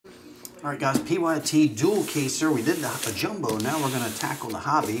Alright guys, PYT dual caser. We did a jumbo, now we're going to tackle the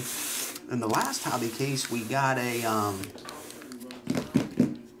hobby. In the last hobby case, we got a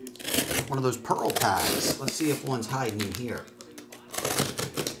one of those pearl packs. Let's see if one's hiding in here.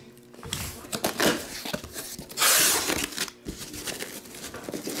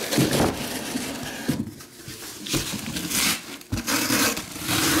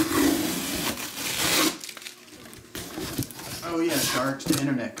 Oh yeah, Sharks, the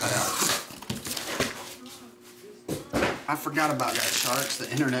internet cut out. I forgot about that, Sharks. The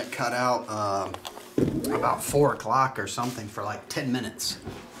internet cut out about 4 o'clock or something for like 10 minutes.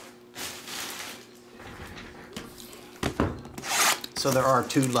 So there are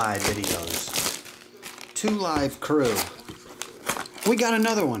 2 live videos. 2 live crew. We got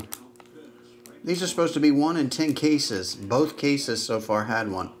another one. These are supposed to be 1 in 10 cases. Both cases so far had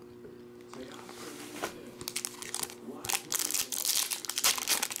one.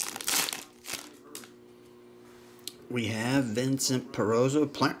 We have Vincent Perozzo.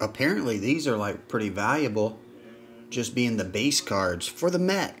 Apparently these are like pretty valuable, just being the base cards for the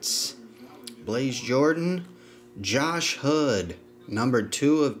Mets. Blaze Jordan, Josh Hood, numbered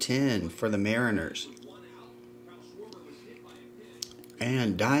 2 of 10 for the Mariners.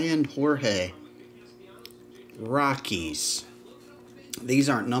 And Diane Jorge, Rockies. These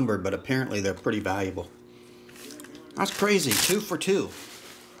aren't numbered, but apparently they're pretty valuable. That's crazy, 2 for 2.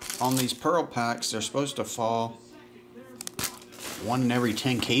 On these Pearl packs, they're supposed to fall 1 in every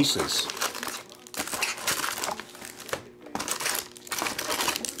 10 cases.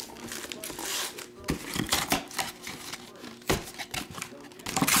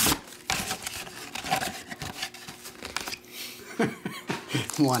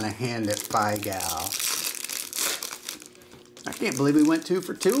 Want to hand it by gal. I can't believe we went 2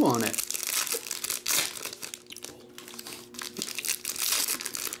 for 2 on it.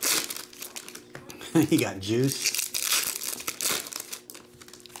 You got juice.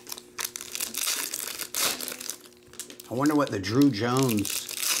 I wonder what the Drew Jones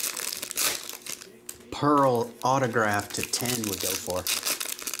Pearl autograph to 10 would go for.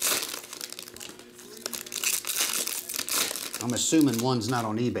 I'm assuming one's not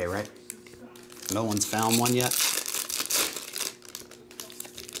on eBay, right? No one's found one yet?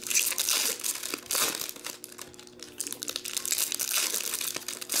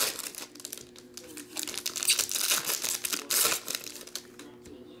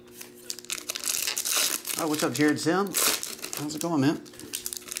 Oh, what's up, Jared Sim? How's it going, man?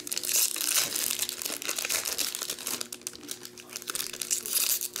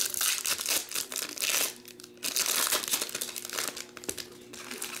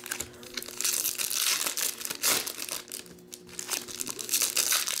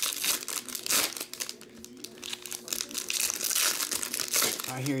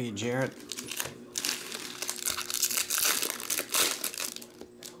 I hear you, Jared.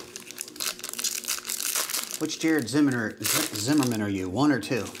 Which Jared Zimmerman are you? 1 or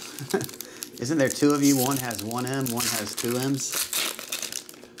 2? Isn't there 2 of you? One has 1 M, one has 2 M's.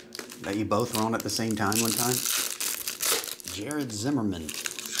 That you both were on at the same time one time? Jared Zimmerman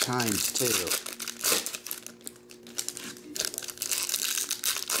times 2.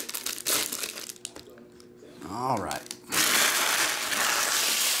 All right.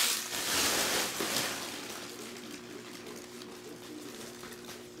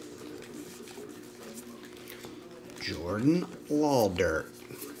 Jordan Walder.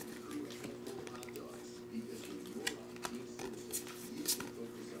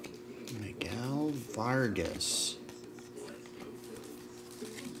 Miguel Vargas.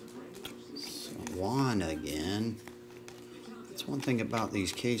 Swan again. That's one thing about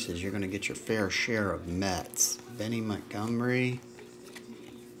these cases. You're going to get your fair share of Mets. Benny Montgomery.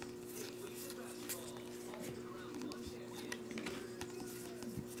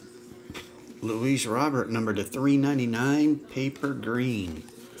 Luis Robert, number to 399, paper green.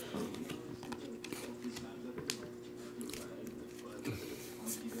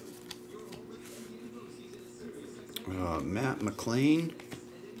 Matt McLean.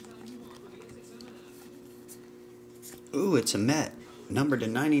 Ooh, it's a Met. Number to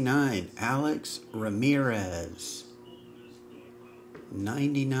 99, Alex Ramirez.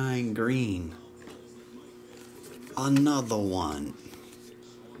 99 green. Another one.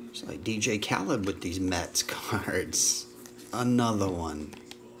 It's like DJ Khaled with these Mets cards. Another one.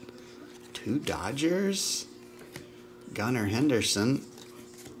 2 Dodgers. Gunnar Henderson.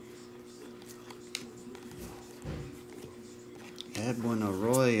 Edwin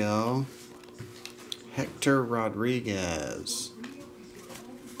Arroyo. Hector Rodriguez.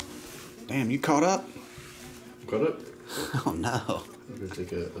 Damn, you caught up? Caught up? Oh no. I'm gonna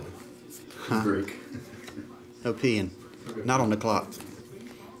take a Huh? Break. No peeing. Not on the clock.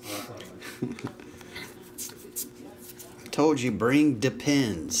 I told you, bring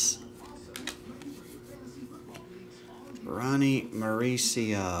depends. Ronnie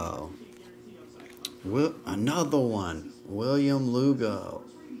Mauricio. Another one. William Lugo.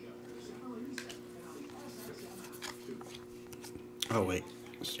 Oh, wait.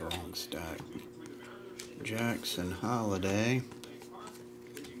 It's the wrong stack. Jackson Holiday.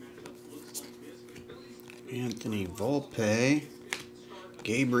 Anthony Volpe.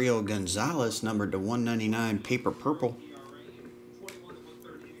 Gabriel Gonzalez, numbered to 199, paper purple.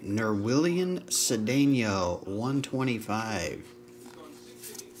 Nerwillian Cedeno, 125.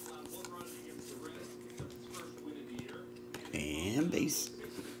 And base.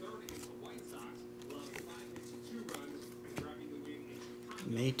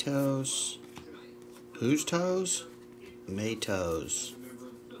 Matos. Whose toes? Matos.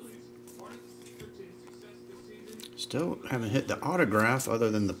 Still haven't hit the autograph other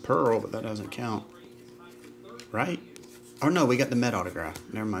than the pearl, but that doesn't count. Right? Oh no, we got the Met autograph.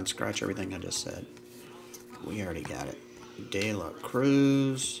 Never mind, scratch everything I just said. We already got it. De La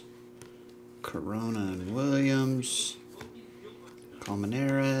Cruz. Corona and Williams.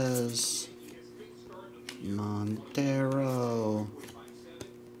 Colmenares. Montero.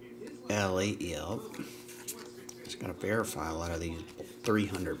 Ellie, yep. Just gotta verify a lot of these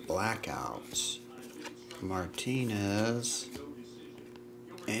 300 blackouts. Martinez.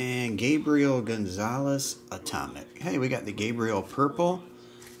 And Gabriel Gonzalez, atomic. Hey, we got the Gabriel purple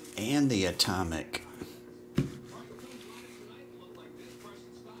and the atomic.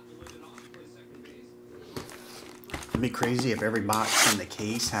 It'd be crazy if every box in the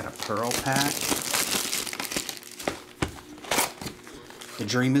case had a pearl pack. The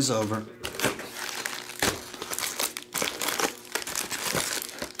dream is over.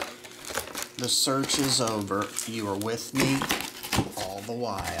 The search is over. You were with me all the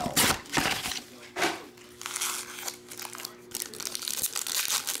while.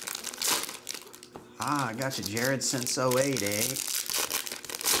 Ah, I got you, Jared, since 08, eh?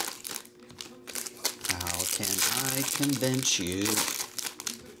 How can I convince you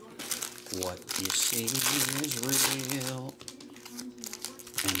what you see is real?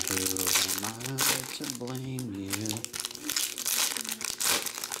 And who am I to blame you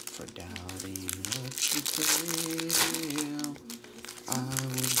for doubting what you feel? I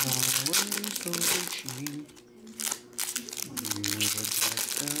was always reaching. You were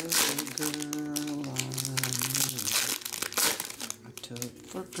just a girl I knew. I took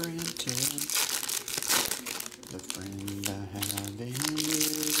for granted the friend I have in you.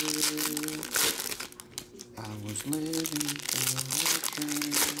 I was living for a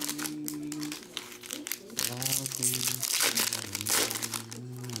dream, loving you,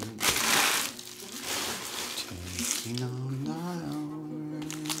 taking on the hour.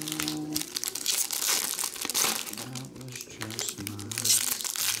 That was just my style.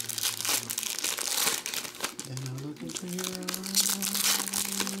 Then I look into your eyes.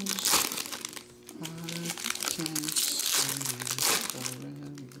 I can't stay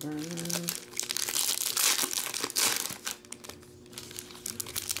forever.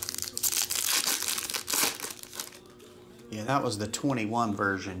 Yeah, that was the 21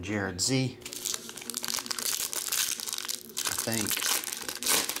 version, Jared Z. I think.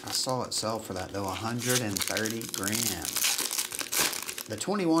 I saw it sell for that, though, 130 grand. The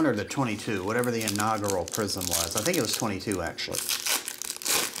 21 or the 22, whatever the inaugural Prism was. I think it was 22, actually.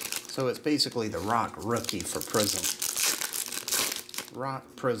 So it's basically the Rock Rookie for Prism. Rock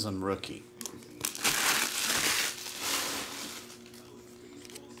Prism Rookie.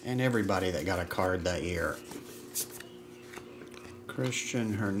 And everybody that got a card that year.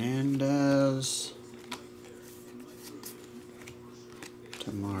 Christian Hernandez.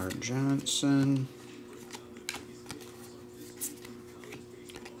 Tamar Johnson.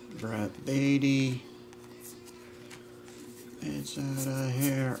 Brett Beatty. It's out of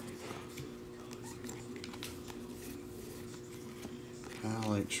here.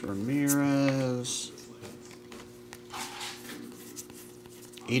 Alex Ramirez.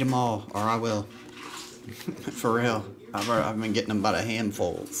 Eat them all, or I will. For real. I've been getting them by the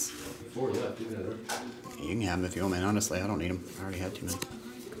handfuls. Four left, you got it. You can have them if you want, man. Honestly, I don't need them. I already had too many.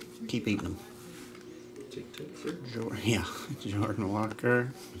 Keep eating them. Yeah, Jordan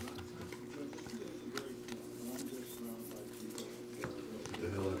Walker. Get the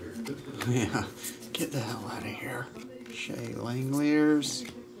hell out of here. Yeah, get the hell out of here. Shea Langeliers.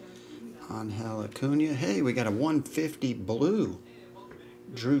 Angel Acuna. Hey, we got a 150 blue.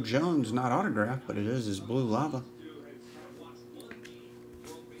 Drew Jones, not autographed, but it is his blue lava.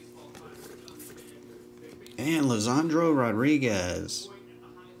 And Lisandro Rodriguez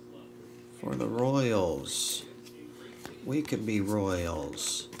for the Royals. We could be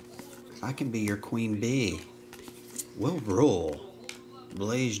Royals. I can be your Queen Bee. We'll rule.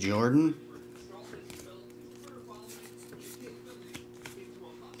 Blaze Jordan.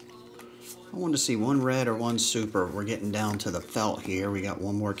 I want to see one red or one super. We're getting down to the felt here. We got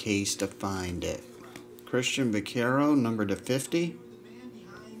one more case to find it. Christian Vaquero, number to 50.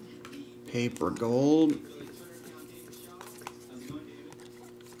 Paper gold.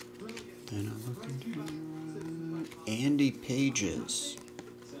 And I'm looking here. Andy Pages.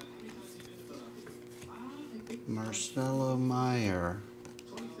 Marcelo Meyer.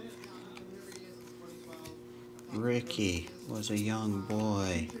 Ricky was a young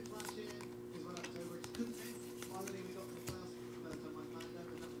boy.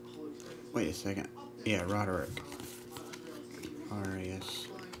 Wait a second. Yeah, Roderick. Arias.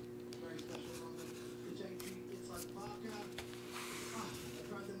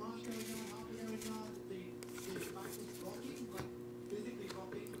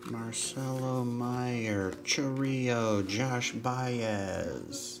 Marcelo Meyer, Chorrillo, Josh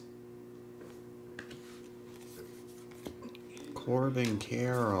Baez, Corbin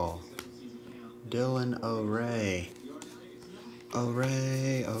Carroll, Dylan O'Ray.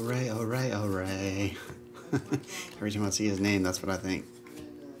 O'Ray. Every time I see his name, that's what I think.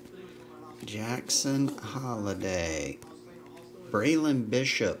 Jackson Holiday, Braylon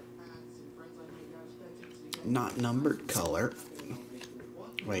Bishop, not numbered color.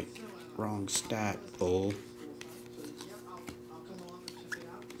 Wait, wrong stat, bull.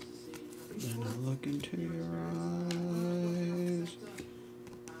 Then I look into your eyes,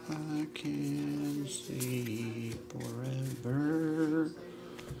 I can see forever.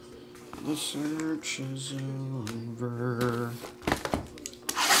 The search is over.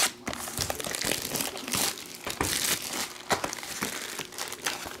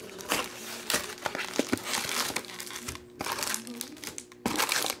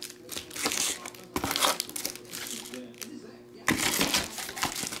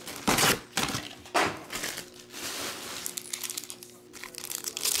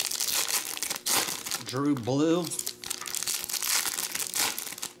 Drew Blue.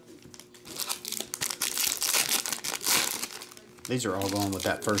 These are all going with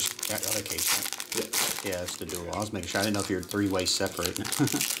that other case, right? Yeah, it's the dual. I was making sure. I didn't know if you're three-way separate.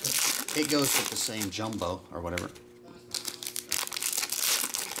 It goes with the same jumbo or whatever.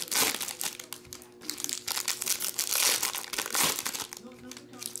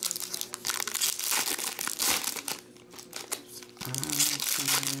 I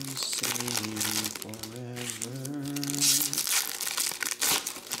can see forever.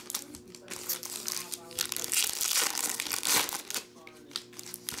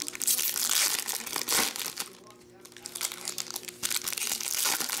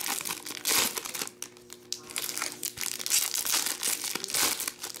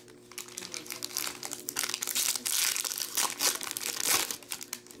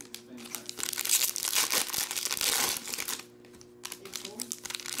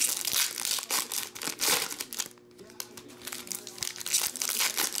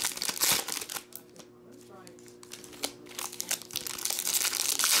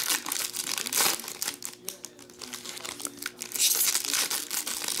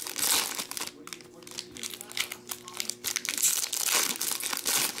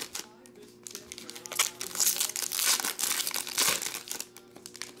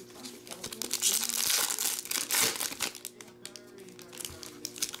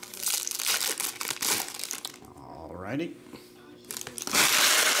 Alrighty.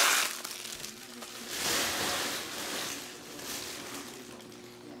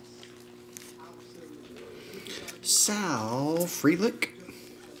 Sal Frelick.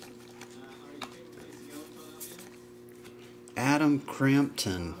 Adam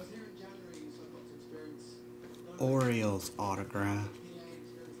Crampton. Orioles autograph.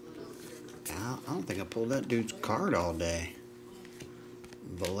 I don't think I pulled that dude's card all day.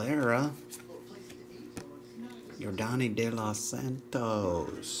 Valera. Yordani De Los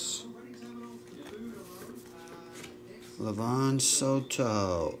Santos. Levon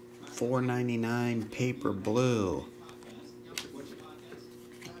Soto. $4.99 paper blue.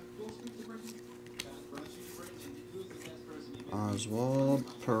 Oswald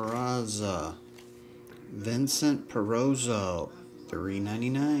Peraza. Vincent Perozzo.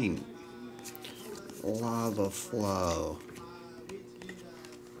 $3.99. Lava Flow.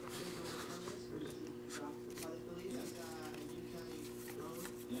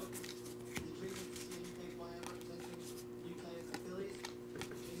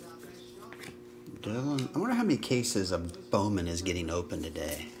 Dylan. I wonder how many cases of Bowman is getting open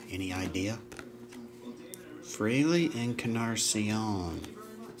today. Any idea? Freely Encarnacion.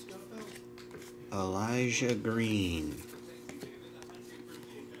 Elijah Green.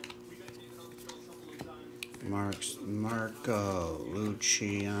 Marco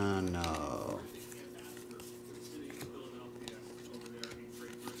Luciano.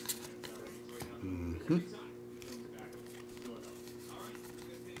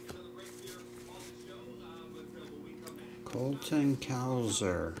 Colton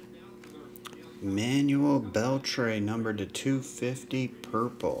Cowser. Manuel Beltre, numbered to 250,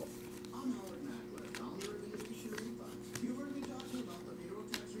 purple.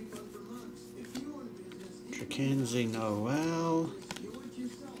 Mackenzie Noel.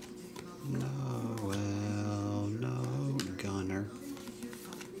 No gunner.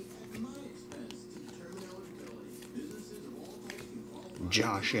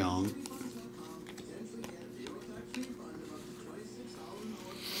 Josh Young.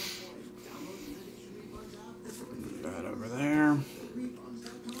 That over there.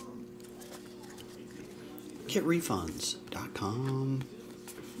 GetRefunds.com.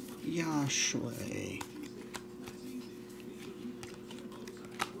 Yashway.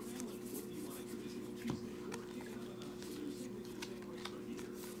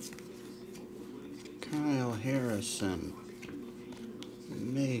 Kyle Harrison.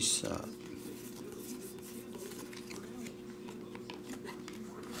 Mesa.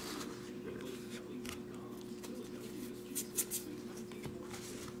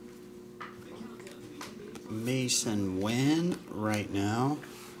 Mason Wynn right now.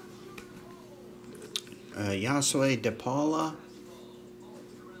 Yasue DePaula.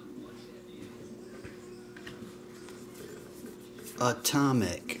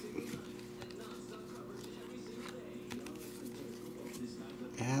 Atomic.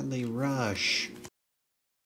 Adley Rush.